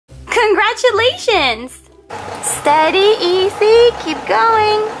Congratulations! Steady, easy, keep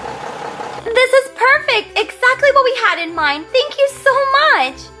going. This is perfect! Exactly what we had in mind. Thank you so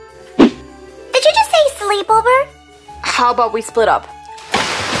much! Did you just say sleepover? How about we split up?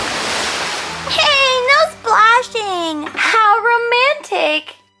 Hey, no splashing! How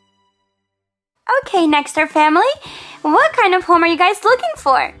romantic! Okay, next door family. What kind of home are you guys looking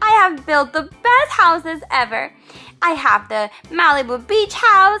for? I have built the best houses ever. I have the Malibu beach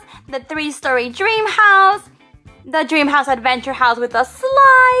house, the 3-story dream house, the dream house adventure house with a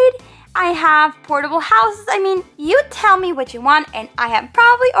slide. I have portable houses. I mean, you tell me what you want and I have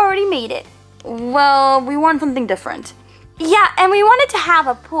probably already made it. Well, we want something different. Yeah, and we wanted to have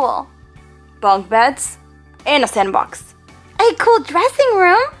a pool, bunk beds, and a sandbox, a cool dressing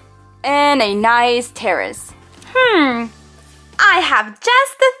room, and a nice terrace. I have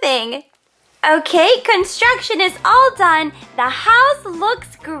just the thing. Okay, construction is all done. The house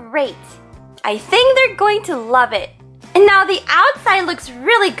looks great. I think they're going to love it. And now the outside looks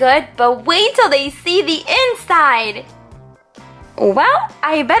really good, but wait till they see the inside. Well,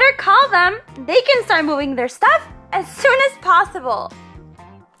 I better call them. They can start moving their stuff as soon as possible.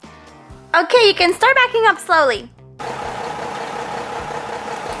 Okay, you can start backing up slowly.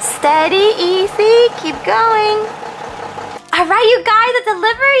 Steady, easy, keep going. All right, you guys, the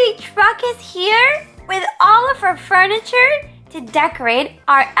delivery truck is here with all of our furniture to decorate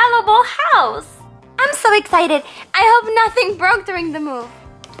our l.o.l house. I'm so excited. I hope nothing broke during the move.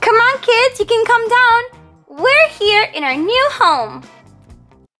 Come on, kids, you can come down. We're here in our new home.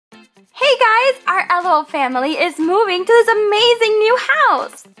 Hey guys, our l.o.l family is moving to this amazing new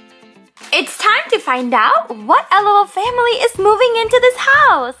house. It's time to find out what l.o.l family is moving into this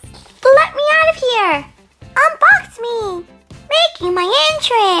house. Let me out of here! Unbox me! Making my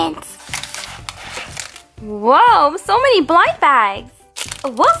entrance! Whoa, so many blind bags.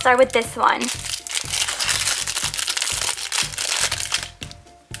 We'll start with this one.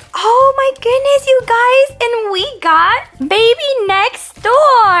 Oh my goodness, you guys! And we got baby next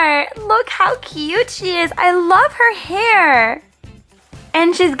door! Look how cute she is. I love her hair.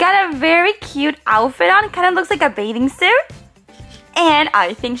 And she's got a very cute outfit on. Kind of looks like a bathing suit. And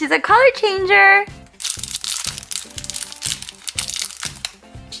I think she's a color changer.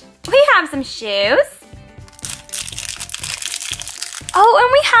 We have some shoes. Oh,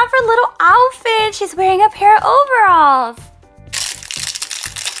 and we have her little outfit. She's wearing a pair of overalls.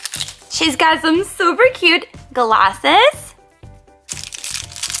 She's got some super cute glasses.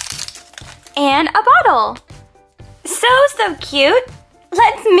 And a bottle. So cute.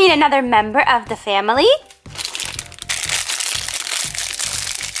 Let's meet another member of the family.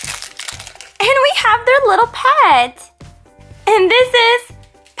 And we have their little pet. And this is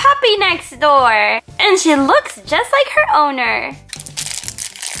Puppy next door. And she looks just like her owner.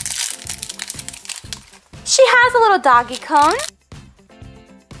 She has a little doggy cone.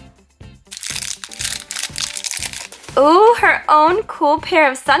 Ooh, her own cool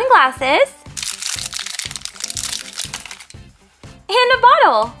pair of sunglasses. And a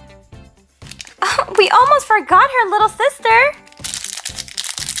bottle. Oh, we almost forgot her little sister.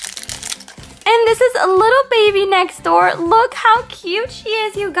 And this is a little baby next door. Look how cute she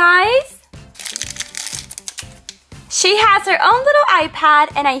is, you guys. She has her own little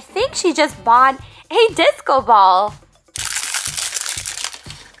iPad, and I think she just bought a disco ball.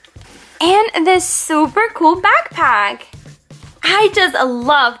 And this super cool backpack. I just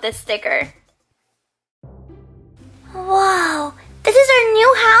love this sticker. Wow, this is our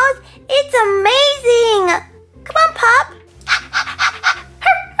new house. It's amazing. Come on, Pup.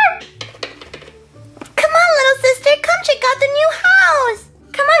 Come on, little sister. Come check out the new house.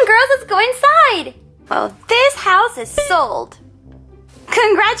 Come on, girls, let's go inside. Well, this house is sold.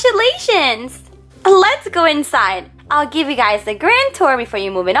 Congratulations. Let's go inside. I'll give you guys the grand tour before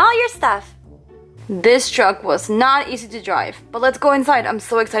you move in all your stuff. This truck was not easy to drive, but let's go inside. I'm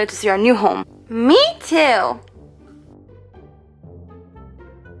so excited to see our new home. Me too.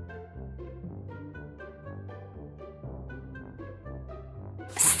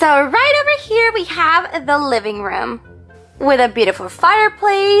 So right over here we have the living room with a beautiful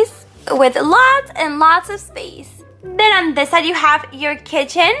fireplace with lots and lots of space. Then on this side you have your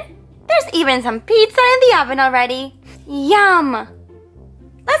kitchen. There's even some pizza in the oven already. Yum!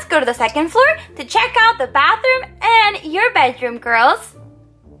 Let's go to the second floor to check out the bathroom and your bedroom, girls.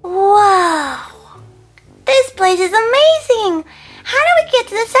 Wow! This place is amazing! How do we get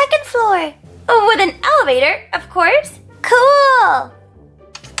to the second floor? With an elevator, of course. Cool!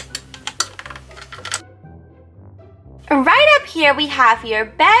 Right up here we have your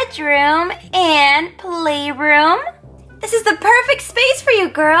bedroom and playroom. This is the perfect space for you,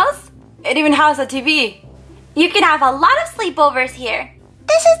 girls. It even has a TV. You can have a lot of sleepovers here.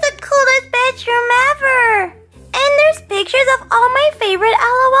 This is the coolest bedroom ever. And there's pictures of all my favorite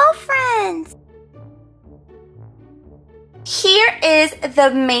l.o.l. friends. Here is the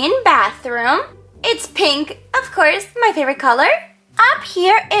main bathroom. It's pink, of course, my favorite color. Up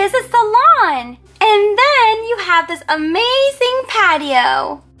here is a salon. And then you have this amazing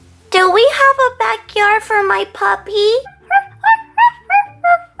patio. Do we have a backyard for my puppy?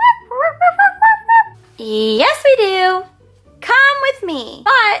 Yes, we do. Come with me.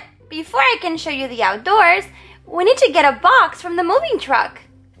 But before I can show you the outdoors, we need to get a box from the moving truck.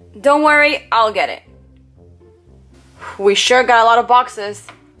 Don't worry, I'll get it. We sure got a lot of boxes.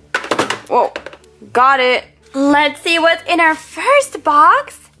 Whoa, got it. Let's see what's in our first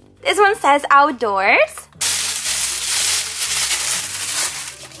box. This one says outdoors.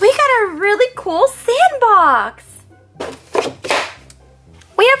 We got a really cool sandbox.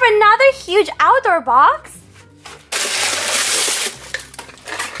 We have another huge outdoor box.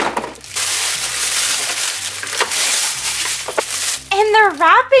 And the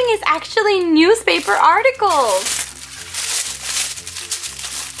wrapping is actually newspaper articles.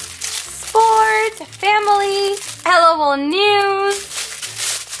 Sports, family, l.o.l. news.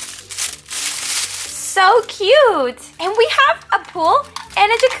 So cute. And we have a pool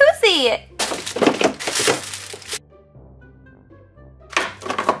and a jacuzzi.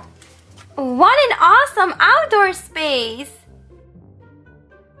 What an awesome outdoor space.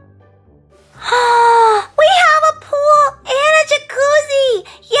 We have a pool and a jacuzzi!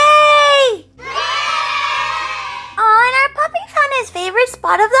 Yay! Oh, and our puppy found his favorite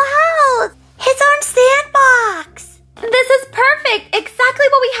spot of the house. His own sandbox. This is perfect. Exactly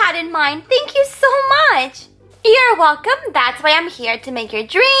what we had in mind. Thank you so much. You're welcome. That's why I'm here, to make your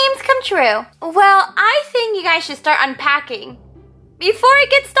dreams come true. Well, I think you guys should start unpacking before it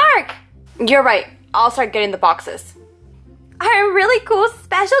gets dark. You're right. I'll start getting the boxes. Our really cool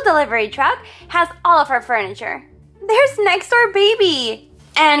special delivery truck has all of our furniture. There's next door baby.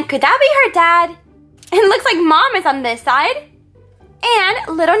 And could that be her dad? It looks like mom is on this side.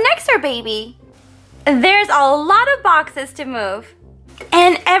 And little next door baby. There's a lot of boxes to move.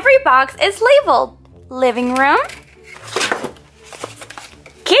 And every box is labeled. Living room.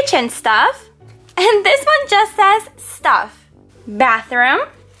 Kitchen stuff. And this one just says stuff. Bathroom.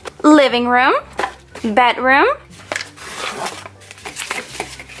 Living room. Bedroom.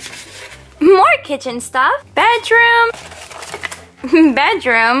 More kitchen stuff. Bedroom.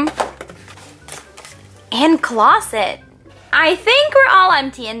 Bedroom. And closet. I think we're all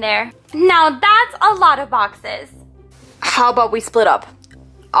empty in there. Now that's a lot of boxes. How about we split up?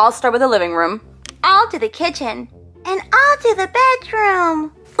 I'll start with the living room. I'll do the kitchen. And I'll do the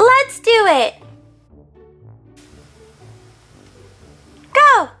bedroom. Let's do it.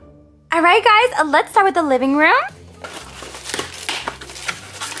 Go. All right, guys, let's start with the living room.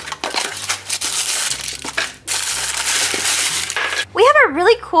 We have a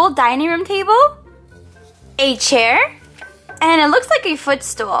really cool dining room table, a chair, and it looks like a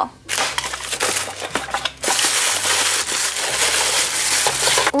footstool.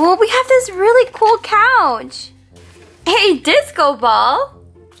 Oh, we have this really cool couch, a disco ball,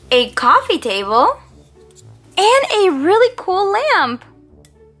 a coffee table, and a really cool lamp.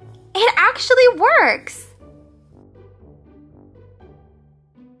 It actually works.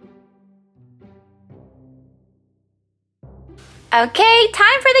 Okay,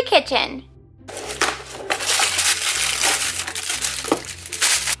 time for the kitchen.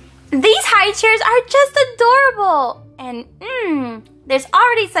 These high chairs are just adorable. And there's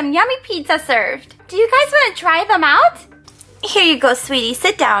already some yummy pizza served. Do you guys want to try them out? Here you go, sweetie.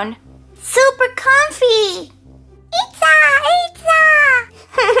 Sit down. Super comfy. Pizza!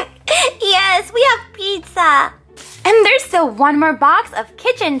 Pizza! Yes, we have pizza. And there's still one more box of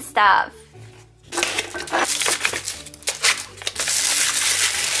kitchen stuff.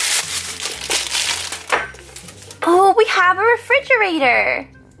 Oh, we have a refrigerator.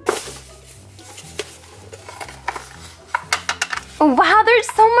 Wow, there's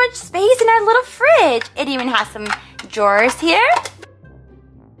so much space in our little fridge. It even has some drawers here.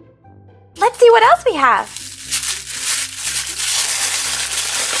 Let's see what else we have.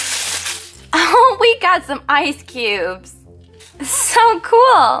 Oh, we got some ice cubes. So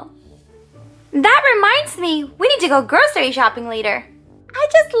cool. That reminds me, we need to go grocery shopping later. I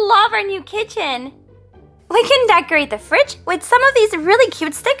just love our new kitchen. We can decorate the fridge with some of these really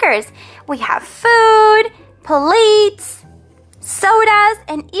cute stickers. We have food, plates, sodas,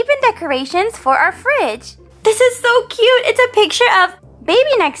 and even decorations for our fridge. This is so cute. It's a picture of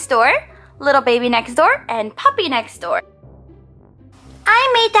baby next door, little baby next door, and puppy next door. I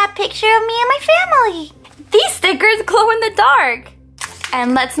made that picture of me and my family. These stickers glow in the dark.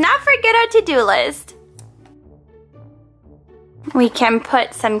 And let's not forget our to-do list. We can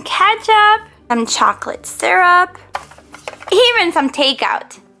put some ketchup, some chocolate syrup, even some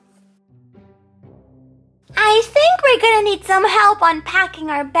takeout. I think we're gonna need some help unpacking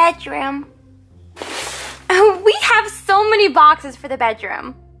our bedroom. We have so many boxes for the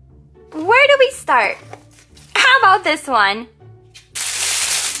bedroom. Where do we start? How about this one?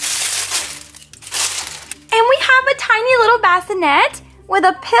 And we have a tiny little bassinet with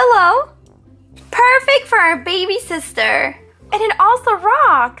a pillow. Perfect for our baby sister. And it also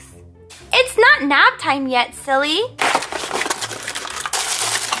rocks. It's not nap time yet, silly.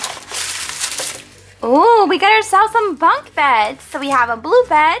 Ooh, we got ourselves some bunk beds. So we have a blue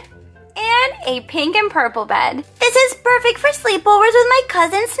bed and a pink and purple bed. This is perfect for sleepovers with my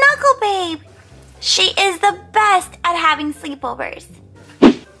cousin Snuggle Babe. She is the best at having sleepovers.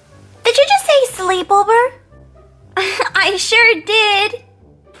 Did you just say sleepover? I sure did.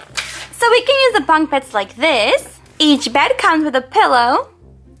 So we can use the bunk beds like this. Each bed comes with a pillow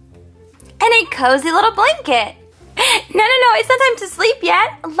and a cozy little blanket. No, it's not time to sleep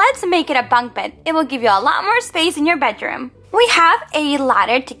yet. Let's make it a bunk bed. It will give you a lot more space in your bedroom. We have a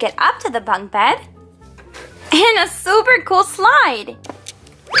ladder to get up to the bunk bed and a super cool slide.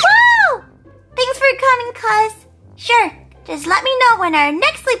 Woo! Thanks for coming, cuz. Sure, just let me know when our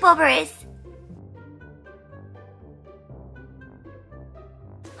next sleepover is.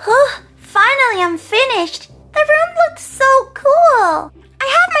 Finally, I'm finished. The room looks so cool. I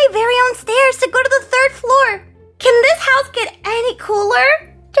have my very own stairs to go to the 3rd floor. Can this house get any cooler?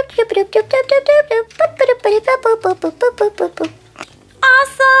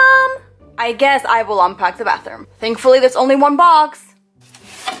 Awesome! I guess I will unpack the bathroom. Thankfully, there's only one box.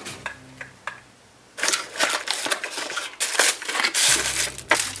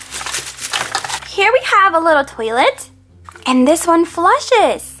 Here we have a little toilet, and this one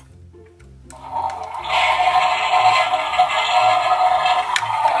flushes.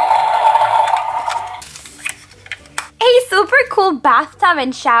 A super cool bathtub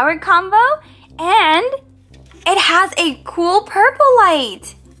and shower combo, and it has a cool purple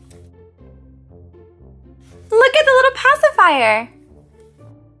light. Look at the little pacifier.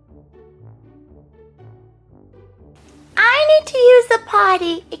 I need to use the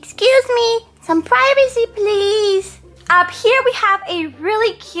potty. Excuse me. Some privacy, please. Up here we have a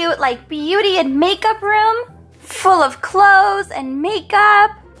really cute beauty and makeup room full of clothes and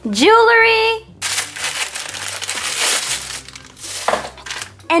makeup, jewelry.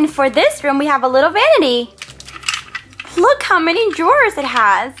 And for this room we have a little vanity. Look how many drawers it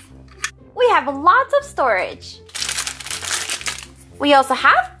has. We have lots of storage. We also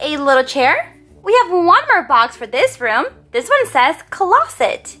have a little chair. We have one more box for this room. This one says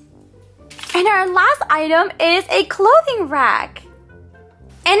closet. And our last item is a clothing rack.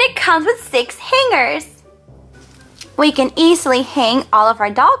 And it comes with 6 hangers. We can easily hang all of our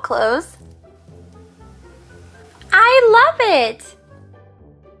doll clothes. I love it!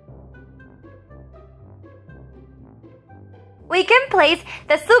 We can place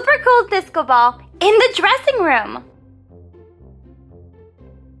the super cool disco ball in the dressing room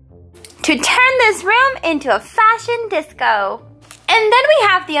to turn this room into a fashion disco. And then we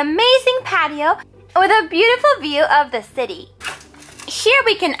have the amazing patio with a beautiful view of the city. Here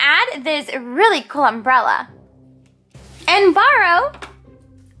we can add this really cool umbrella and borrow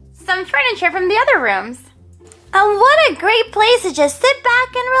some furniture from the other rooms. And what a great place to just sit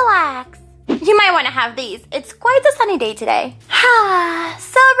back and relax. You might want to have these. It's quite a sunny day today.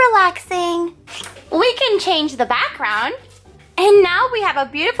 So relaxing. We can change the background. And now we have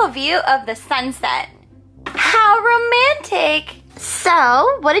a beautiful view of the sunset. How romantic.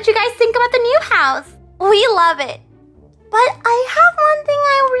 So, what did you guys think about the new house? We love it. But I have one thing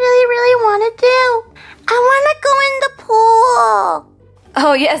I really want to do. I want to go in the pool.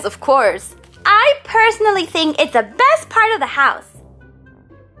 Oh yes, of course. I personally think it's the best part of the house.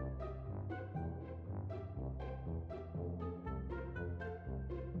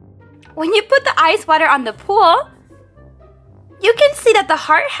 When you put the ice water on the pool, you can see that the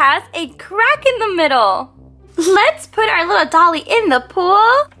heart has a crack in the middle. Let's put our little dolly in the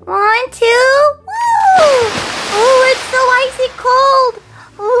pool. 1, 2, woo! Ooh, it's so icy cold.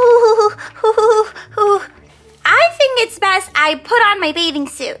 Ooh. I think it's best I put on my bathing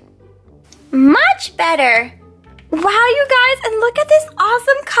suit. Much better. Wow, you guys, and look at this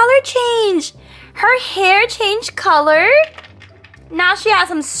awesome color change. Her hair changed color. Now she has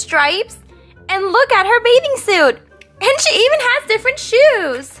some stripes. And look at her bathing suit. And she even has different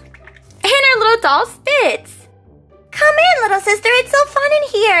shoes. And her little doll spits. Come in, little sister. It's so fun in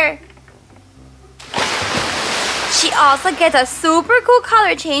here. She also gets a super cool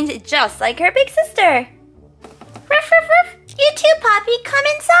color change just like her big sister. Ruff, ruff, ruff. You too, Poppy. Come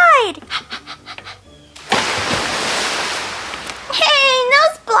inside. Hey, no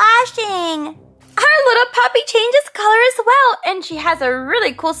splashing. Our little puppy changes color as well, and she has a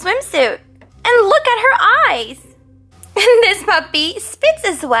really cool swimsuit. And look at her eyes. And this puppy spits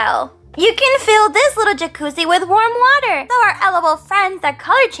as well. You can fill this little jacuzzi with warm water, so our l.o.l friends that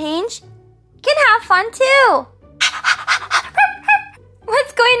color change can have fun too.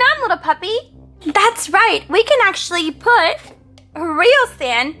 What's going on, little puppy? That's right, we can actually put real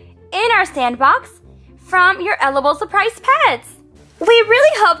sand in our sandbox from your l.o.l surprise pets. We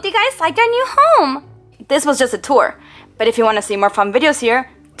really hope you guys liked our new home. This was just a tour, but if you want to see more fun videos here,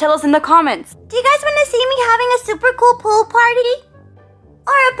 tell us in the comments. Do you guys want to see me having a super cool pool party?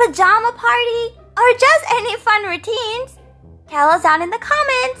 Or a pajama party? Or just any fun routines? Tell us down in the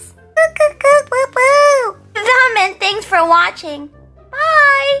comments. Rement, thanks for watching.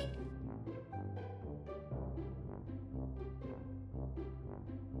 Bye!